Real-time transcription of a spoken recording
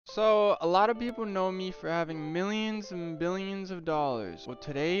So, a lot of people know me for having millions and billions of dollars. Well,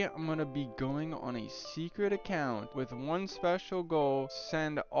 today I'm gonna be going on a secret account with one special goal: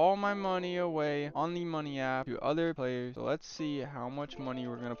 send all my money away on the money app to other players. So let's see how much money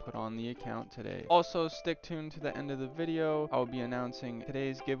we're gonna put on the account today. Also, stick tuned to the end of the video. I'll be announcing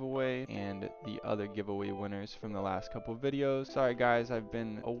today's giveaway and the other giveaway winners from the last couple videos. Sorry guys, I've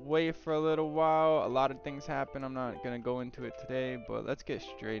been away for a little while. A lot of things happen. I'm not gonna go into it today, but let's get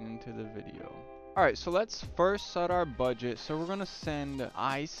straight into the video. Alright, so let's first set our budget. So we're gonna send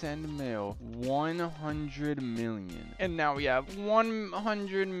Mail 100 million. And now we have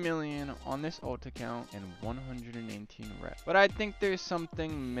 100 million on this alt account and 118 rep. But I think there's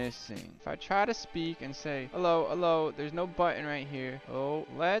something missing. If I try to speak and say, hello, hello, there's no button right here. Oh,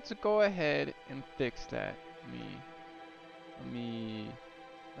 let's go ahead and fix that. Let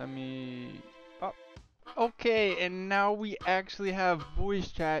me, oh. Okay, and now we actually have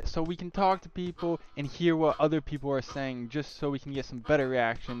voice chat so we can talk to people and hear what other people are saying, just so we can get some better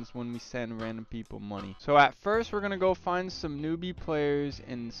reactions when we send random people money. So at first we're gonna go find some newbie players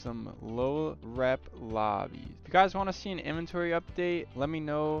in some low rep lobbies. If you guys want to see an inventory update, let me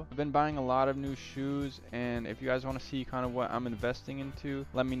know. I've been buying a lot of new shoes, and if you guys want to see kind of what I'm investing into,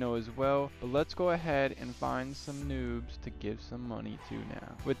 let me know as well. But let's go ahead and find some noobs to give some money to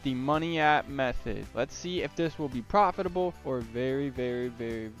now with the money app method. Let's see if this will be profitable or very, very,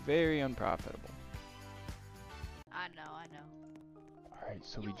 very, very unprofitable. I know. Alright,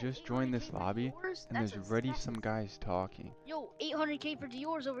 so we just joined this lobby, and there's already some guys talking. Yo, 800k for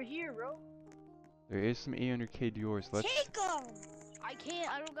Dior's over here, bro. There is some 800k Dior's. Let's take them. I can't.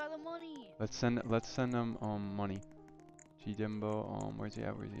 I don't got the money. let's send them money. G Dimbo, where's he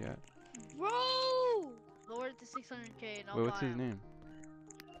at? Bro! Lower it to 600k and I'll Wait, what's buy his him. name?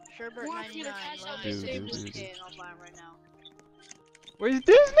 Sherbert 99. Lower it to 600k and I'll buy him right now. Where's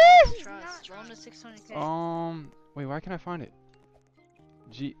this Trust. Lower him to 600k. man? Wait, why can't I find it?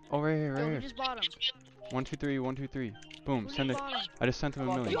 Right here, Yo, we just bought him. 123, 123. Boom, send it. I just sent him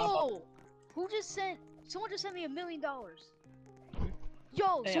a million. Yo! Someone just sent me $1 million.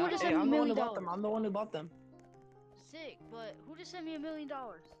 Yo, someone just sent me $1 million. I'm the one who bought them. Sick, but who just sent me $1 million?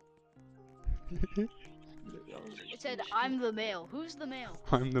 It said, I'm the male. Who's the male?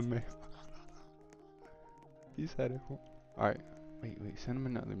 I'm the male. He said it. Alright, wait, send him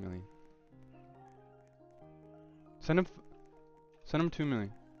another million. Send him 2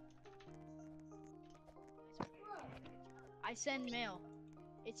 million. I send mail.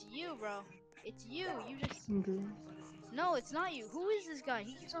 It's you, bro. It's you. You just... No, it's not you. Who is this guy?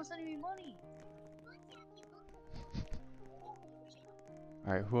 He keeps on sending me money.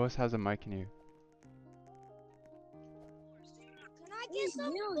 Alright, who else has a mic in here? Can I get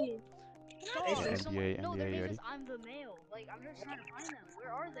some? Million? NBA, No, NBA, they're you ready? because I'm the male. Like, I'm just trying to find them.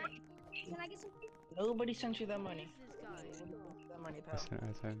 Where are they? Can I get some? Nobody sent you that money. Who is this guy? That money, pal. I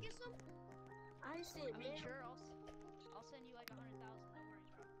sent. I mean, sure, I'll send you like 100,000.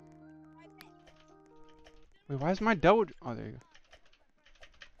 No worries, bro. Wait, why is my double? Oh, there you go.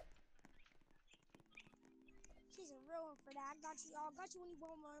 She's a real one for that. I got you when you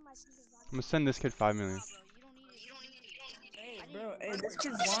bought my sneakers. I'm gonna send this kid 5 million. Nah, bro, you don't need it. You don't need it. Hey, bro, hey, this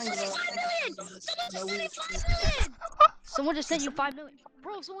kid's lying, bro. No, Someone just sent you 5 million.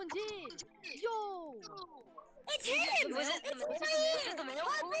 Bro, someone did. Yo. It's him! It's him!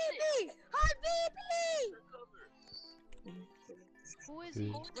 Hi, baby! Hi, baby! Who is he?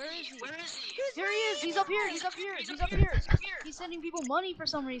 Where is he? Here he is. He's up here. He's sending people money for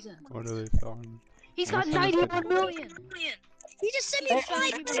some reason. What are they telling me? He's got 91 million. He just sent me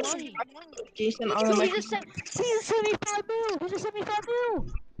 5 people money. Jason, He just sent me 5 mil. He just sent me 5 mil.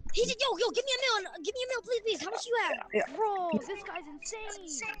 He said, yo, give me a mil. Give me a mil, please. How much you have? Bro, this guy's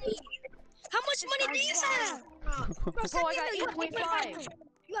insane. How much money do you have? Bro, Bro, I got 8.5.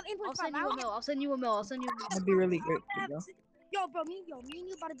 You have 8.5. I'll send you a mil. That'd be really great, bro. Yo, bro, me and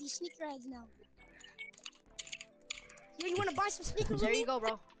you about to be sneakerheads now. Yo, you wanna buy some sneakers There with you me? go,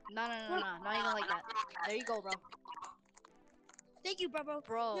 bro. No, not even like that. There you go, bro. Thank you, bro.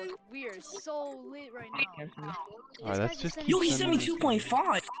 Bro, we are so lit right now. Alright, that's just keep Yo, he sending sent me me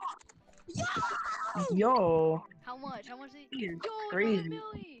 2.5. Yo, How much? How much? you're Yo, crazy.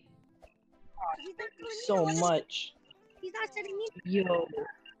 Millie. So much. He's not sending me.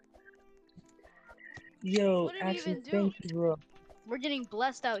 Yo, What did we actually, even do? thank you, bro. We're getting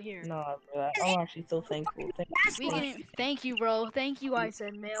blessed out here. Nah, bro, I'm actually so thankful. Thank you, bro. Thank you, I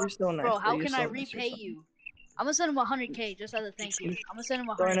said, mail. You're so nice. Bro, how You're can so I nice, you're repay so you? I'm gonna send him 100k just as a thank you. I'm gonna send him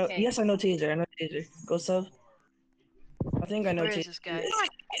Bro, I know, 100k. yes, I know Taser. Go sub. I think I know Where Taser. is this guy?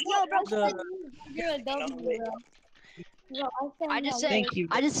 Yo, bro, The- you're a dummy, bro. I just sent. Thank you.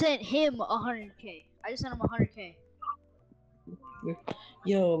 I just sent him 100K. I just sent him 100K.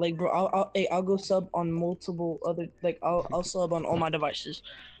 Yo, like, bro, I'll go sub on multiple other, like, I'll sub on all my devices.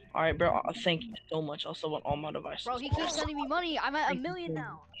 All right, bro. Thank you so much. I'll sub on all my devices. Bro, he keeps sending me money. I'm at a Thank you million so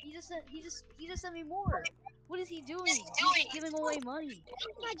now. He just sent me more. What is he doing? He's giving away money. He's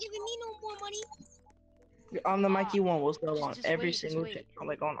not giving me no more money. On the Mikey one, we'll sub Just- on just every wait, just single wait. thing,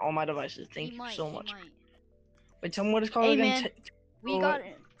 like on all my devices. He Thank you might, so he much. might. Wait, tell me what it's called Hey again. man, we oh, got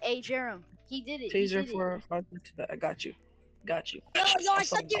it. Hey Jerem, he did it. He Taser did it. 456. I got you. Got you. Yo, I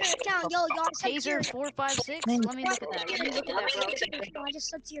subbed to your account. Yo, I subbed to your Taser 456. Man. Let me look at that. Let me look at that, bro. account. I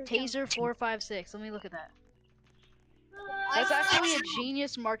just subbed to your account. Taser 456. Let me look at that. That's actually a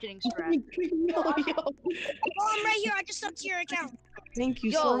genius marketing strat. Yo. Oh, I'm right here. I just subbed to your account. Thank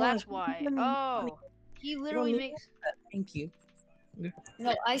you Yo, so much. that's why. Oh, he literally makes. Thank you.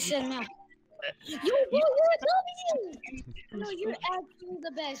 No, I said no. You're a W. No, you're actually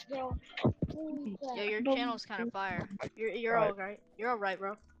the best, bro. Holy crap. Yo, your channel's kind of fire. You're all right. You're all right,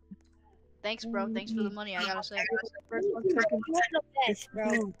 bro. Thanks, bro. Thanks for the money. I gotta say. You're the best,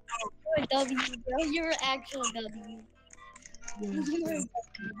 bro. You're a W, bro. You're an actual W.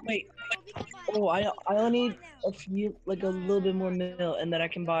 Wait. Oh, I only need a few, like a little bit more mil, and then I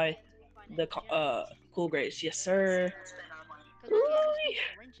can buy the cool grades. Yes, sir.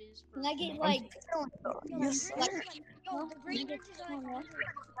 Can I get like? Yes, sir. Yo, the green wrenches are like.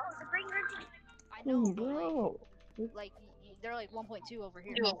 The green wrenches. I know, Oh, but bro. like they're like 1.2 over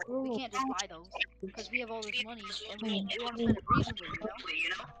here. Yo, We can't just buy those because we have all this money and we want to spend it reasonably, you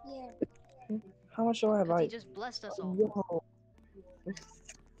know? Yeah. How much do I have? Because he just blessed us all.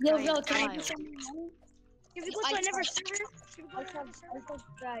 Yo. Yo, can I Kyle. get some money? If you go to another server,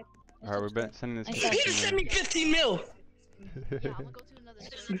 subscribe. Alright, we're sending this. You just sent me 15 mil. Yeah, I'm gonna go to another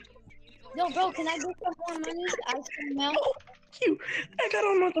server. Yo, bro, can I get some more money? I send now. You, I got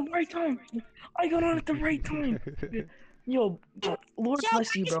on at the right time. I got on at the right time. Yo, Lord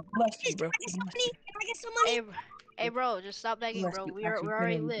bless you, bro. Bless you, bro. Can I get some money? Hey, bro, just stop begging, bro. We're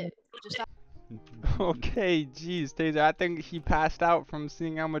already lit. Just stop. Okay, geez, Taser, I think he passed out from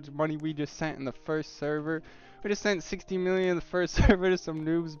seeing how much money we just sent in the first server. We just sent 60 million in the first server to some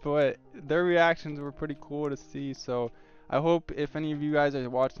noobs, but their reactions were pretty cool to see. So I hope if any of you guys are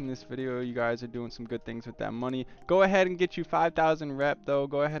watching this video, you guys are doing some good things with that money. Go ahead and get you 5,000 rep though.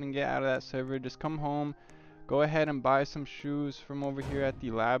 Go ahead and get out of that server. Just come home. Go ahead and buy some shoes from over here at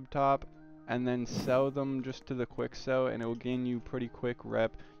the laptop and then sell them just to the quick sell, and it will gain you pretty quick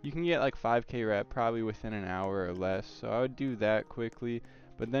rep. You can get like 5k rep probably within an hour or less, so I would do that quickly,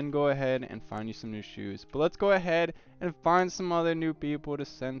 but then go ahead and find you some new shoes. But let's go ahead and find some other new people to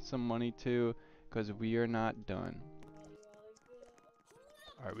send some money to, because we are not done.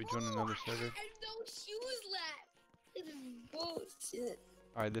 Alright, we joined another server. I have no shoes left. This is bullshit.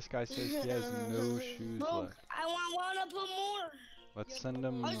 Alright, this guy says he has no shoes Bro, left. I wanna put more. Let's send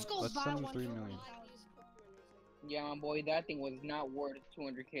him 3 million. Yeah, my boy, that thing was not worth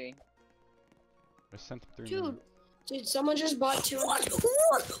 200k. I sent him 3 million. Dude, someone just bought 2.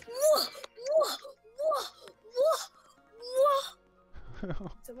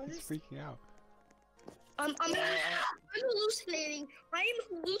 He's freaking out. I'm hallucinating. I am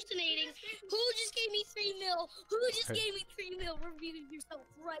hallucinating. Who just gave me 3 mil? Who just Hey. gave me 3 mil? Review yourself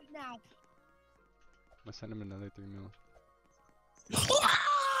right now. I'm gonna send him another 3 million. He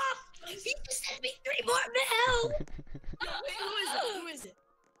just sent me 3 more mil. Who is it?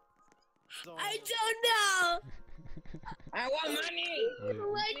 I don't know. I want money! Wait, You're a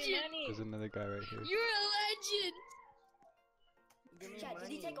legend. there's another guy right here. You're a legend. Give me Chat, did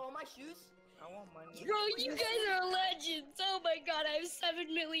he money. take all my shoes? I want money. Bro, you guys are legends. Oh my god, I have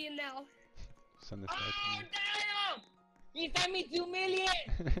 7 million now. Send this guy Oh, to damn! He sent me 2 million!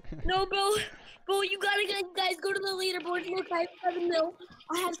 me. No, bro. Bro, you gotta guys go to the leaderboard. Look, I have 7 mil.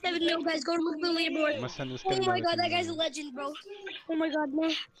 I have 7 mil, guys. Go to the I'm leaderboard. gonna send this guy Oh my another god, 3 that guy's a million. legend, bro. Oh my god,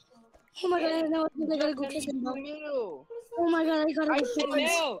 man. Oh my god, now I gotta go kiss him, bro. Mil. Oh my god, I gotta I go said kiss him.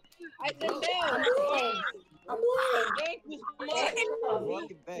 no! I said no! Thank you so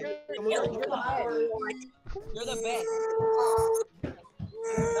much! You're the best.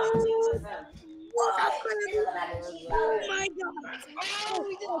 Oh my god. Oh,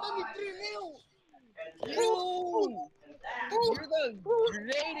 we just sent me 3 mil! Oh, No! oh, You're the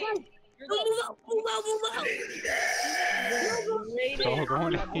greatest! move out. Oh,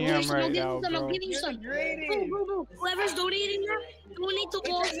 going to him right now, bro. I'll give you some. Bro. Whoever's donating that, donate to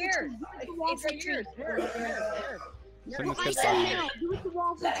wall It's right here! It's right here! Send this I guy said 5 now. Do it to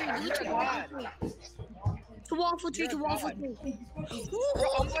waffle tree. Do it to waffle tree. To waffle tree. Bro,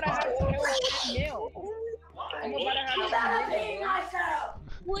 I'm gonna have to pay 10 mil. I'm about to have 10 million.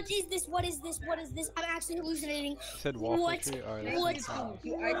 What is this? What is this? What is this? I'm actually hallucinating. Said waffle What? tree. Alright, that's What? not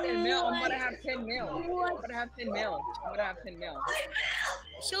You, I 10 mil. I'm about to have 10 mil. I'm about to have 10 mil. I'm about to have 10 mil.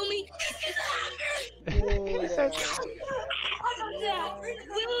 Show me. Wait.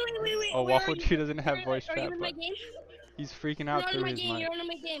 Oh, Where are waffle you? tree doesn't have voice Are you chat, in my but game? he's freaking You're out on through my his game. mic. You're on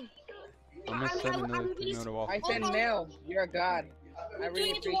my game. I'm gonna send another 3 mil to waffle. I 10 mil. You're a god. I I'm doing really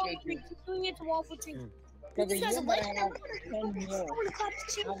it to Waffle appreciate you. Tree. I'm doing it to Waffle Tree. Because This guy's you're a about to legend. have 10 mil. I want to clap the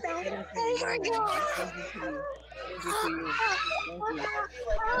cheeks I'm now. getting Oh my god. Thank you to you. Thank you to you.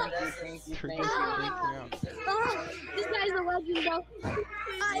 Thank you. Freaking Thank you. freaking out. Oh, this guy's a legend, bro.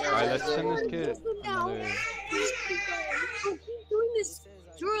 Alright, let's send this kid Now. another. Keep doing this.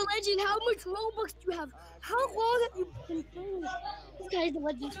 You're a legend. How much Robux do you have? How long have you been playing? This guy's a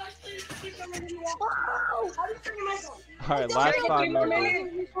legend. Wow. Alright, last Can I get 5 3 more more.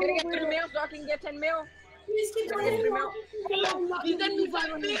 million? Can I get 3 mil so I can get 10 mil? Please keep Can I get 3 mil? You sent me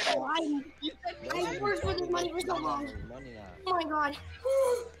 500. I worked for this money for so long. Oh my god.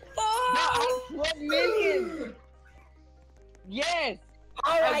 I have 12 million. Yes.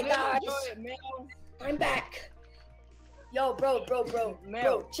 Alright, guys. Enjoy it, Mel. I'm back. Yo, bro.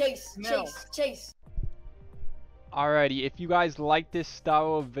 Mel. Chase. Alrighty, if you guys like this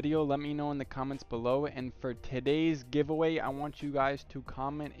style of video, let me know in the comments below. And for today's giveaway, I want you guys to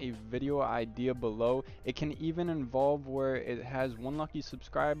comment a video idea below. It can even involve where it has one lucky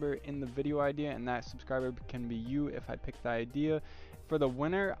subscriber in the video idea, and that subscriber can be you if I pick the idea. For the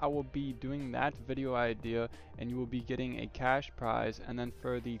winner, I will be doing that video idea and you will be getting a cash prize. And then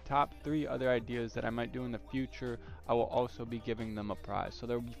for the top 3 other ideas that I might do in the future, I will also be giving them a prize. So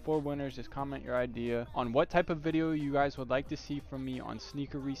there will be 4 winners. Just comment your idea on what type of video you guys would like to see from me on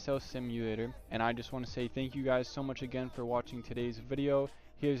Sneaker Resale Simulator. And I just want to say thank you guys so much again for watching today's video.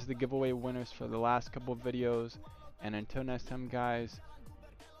 Here's the giveaway winners for the last couple videos. And until next time, guys,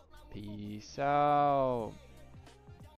 peace out.